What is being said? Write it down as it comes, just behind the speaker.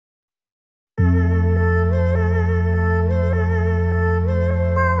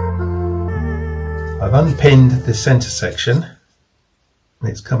I've unpinned the center section.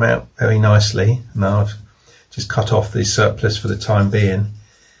 It's come out very nicely. Now I've just cut off the surplus for the time being.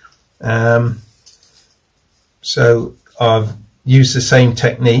 So I've used the same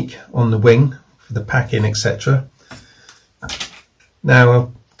technique on the wing for the packing, etc. Now I've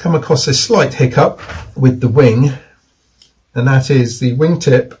come across a slight hiccup with the wing, and that is the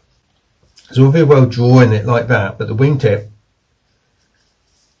wingtip is all very well drawing it like that, but the wingtip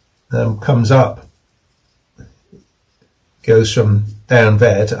comes up, goes from down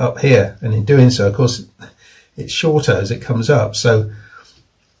there to up here, and in doing so, of course, it's shorter as it comes up. So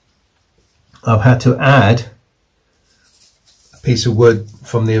I've had to add a piece of wood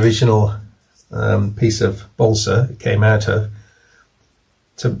from the original piece of balsa it came out of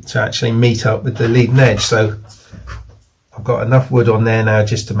to actually meet up with the leading edge. So I've got enough wood on there now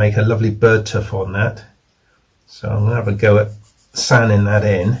just to make a lovely bird tuff on that. So I'm going to have a go at sanding that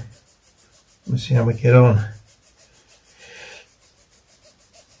in. Let's see how we get on.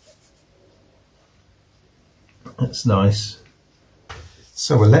 That's nice.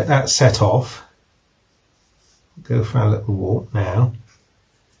 So we'll let that set off. Go for our little walk now.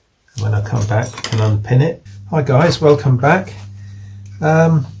 And when I come back, I can unpin it. Hi guys, welcome back.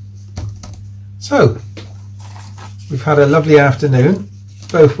 So we've had a lovely afternoon.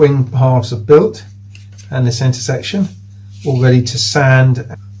 Both wing halves are built and the centre section all ready to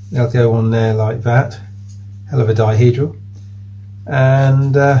sand. They'll go on there like that. Hell of a dihedral.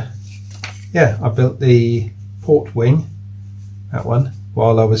 And yeah, I built the port wing, that one,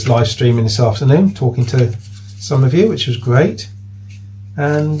 while I was live streaming this afternoon, talking to some of you, which was great.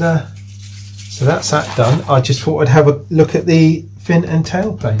 And so that's that done. I just thought I'd have a look at the fin and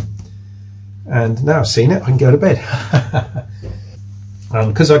tail plane, and now I've seen it, I can go to bed.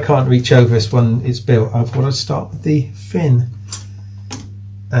 Because I can't reach over this when it's built, I've got to start with the fin,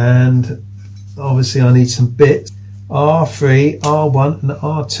 and obviously I need some bits. R3, R1 and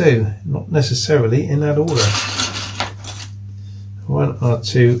R2, not necessarily in that order. R1,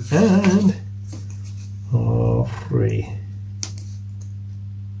 R2 and R3.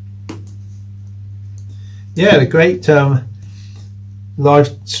 Yeah, the great live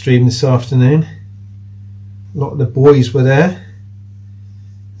stream this afternoon. A lot of the boys were there.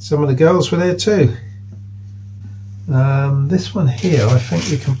 Some of the girls were there too. This one here, I think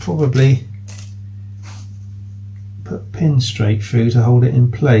we can probably put pin straight through to hold it in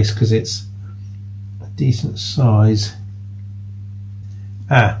place because it's a decent size.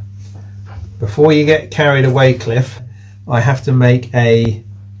 Before you get carried away, Cliff, I have to make a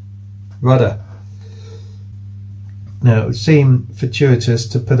rudder. Now it would seem fortuitous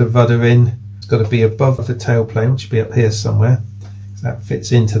to put a rudder in. It's got to be above the tail plane, which should be up here somewhere. So that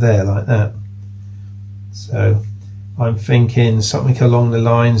fits into there like that. So I'm thinking something along the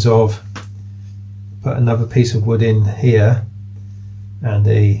lines of put another piece of wood in here and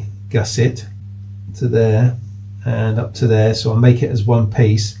a gusset to there and up to there, so I'll make it as one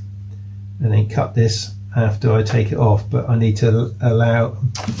piece and then cut this after I take it off. But I need to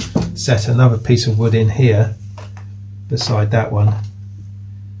set another piece of wood in here beside that one,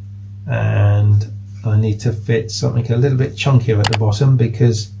 and I need to fit something a little bit chunkier at the bottom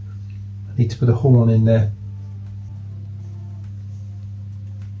because I need to put a horn in there.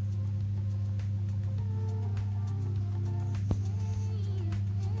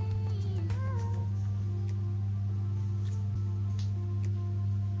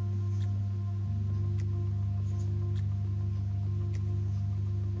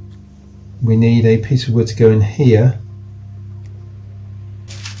 We need a piece of wood to go in here.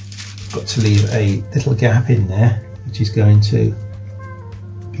 Got to leave a little gap in there, which is going to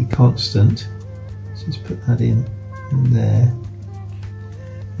be constant. So just put that in there.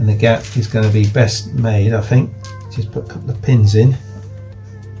 And the gap is going to be best made, I think. Just put a couple of pins in.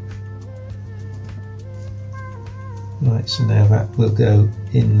 Right, so now that will go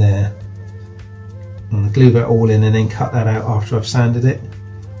in there. I'm going to glue that all in and then cut that out after I've sanded it,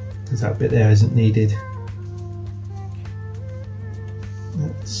 because that bit there isn't needed.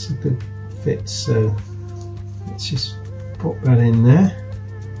 That's a good fit, so let's just pop that in there.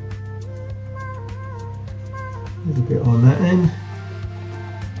 A little bit on that end.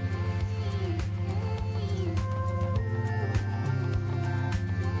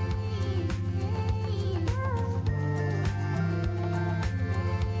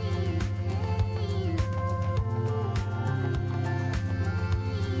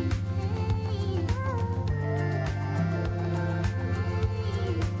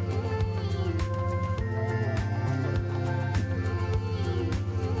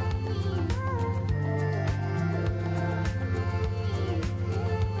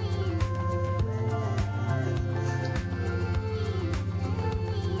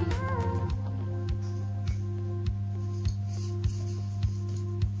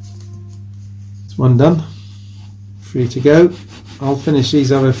 one done, 3 to go. I'll finish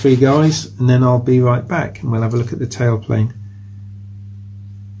these other 3 guys and then I'll be right back and we'll have a look at the tailplane.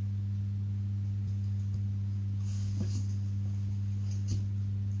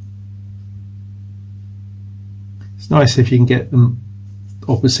 It's nice if you can get them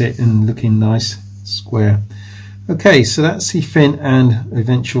opposite and looking nice, square. Okay, so that's the fin and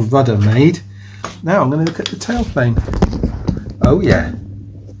eventual rudder made. Now I'm going to look at the tailplane. Oh yeah.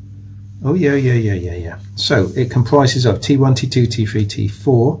 Oh yeah. So it comprises of T1, T2, T3,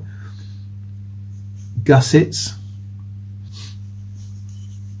 T4 gussets.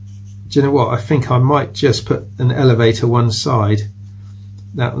 Do you know what? I think I might just put an elevator one side.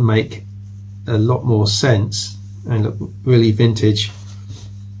 That will make a lot more sense and look really vintage.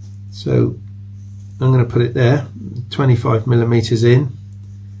 So I'm going to put it there, 25mm in,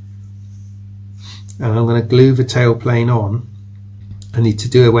 and I'm going to glue the tailplane on. I need to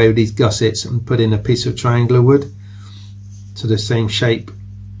do away with these gussets and put in a piece of triangular wood to the same shape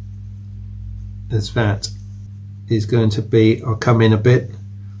as that is going to be. I'll come in a bit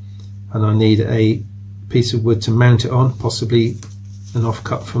and I need a piece of wood to mount it on, possibly an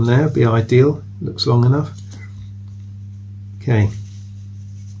offcut from there would be ideal, looks long enough. Okay,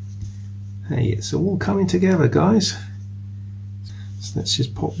 hey, it's all coming together, guys. So let's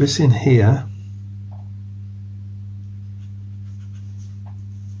just pop this in here.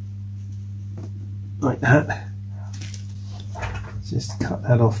 Like that. Just cut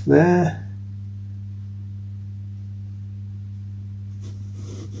that off there.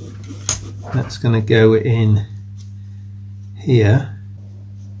 That's going to go in here,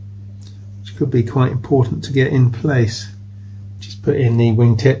 which could be quite important to get in place. Just put in the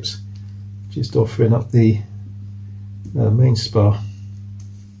wingtips, just offering up the main spar.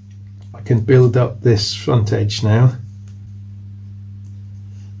 I can build up this front edge now.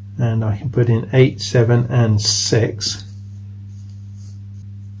 And I can put in 8, 7 and 6.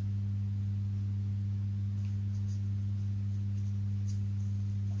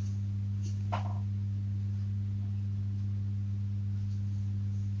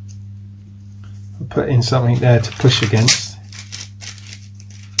 I'll put in something there to push against,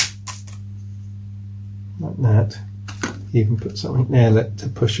 like that. You can put something there to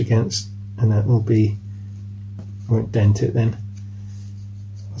push against and that will be, won't dent it then.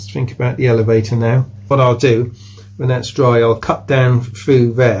 Let's think about the elevator now. What I'll do when that's dry, I'll cut down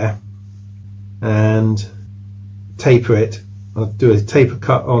through there and taper it. I'll do a taper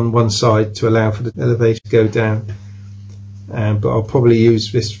cut on one side to allow for the elevator to go down, but I'll probably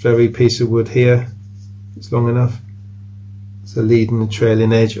use this very piece of wood here. It's long enough. It's the leading and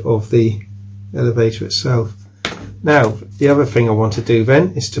trailing edge of the elevator itself. Now the other thing I want to do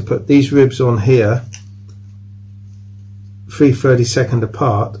then is to put these ribs on here 3/32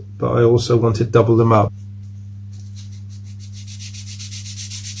 apart, but I also want to double them up.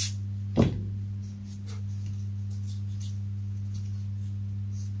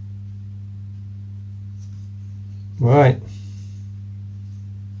 Right,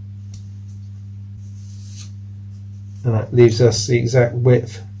 and that leaves us the exact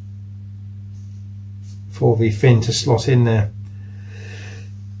width for the fin to slot in there.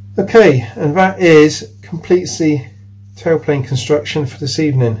 Okay, and that completes the tailplane construction for this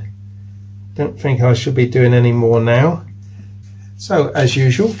evening. Don't think I should be doing any more now. So as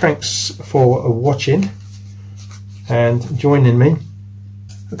usual, thanks for watching and joining me.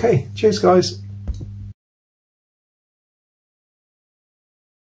 Okay, cheers guys.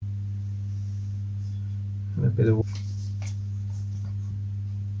 And a bit of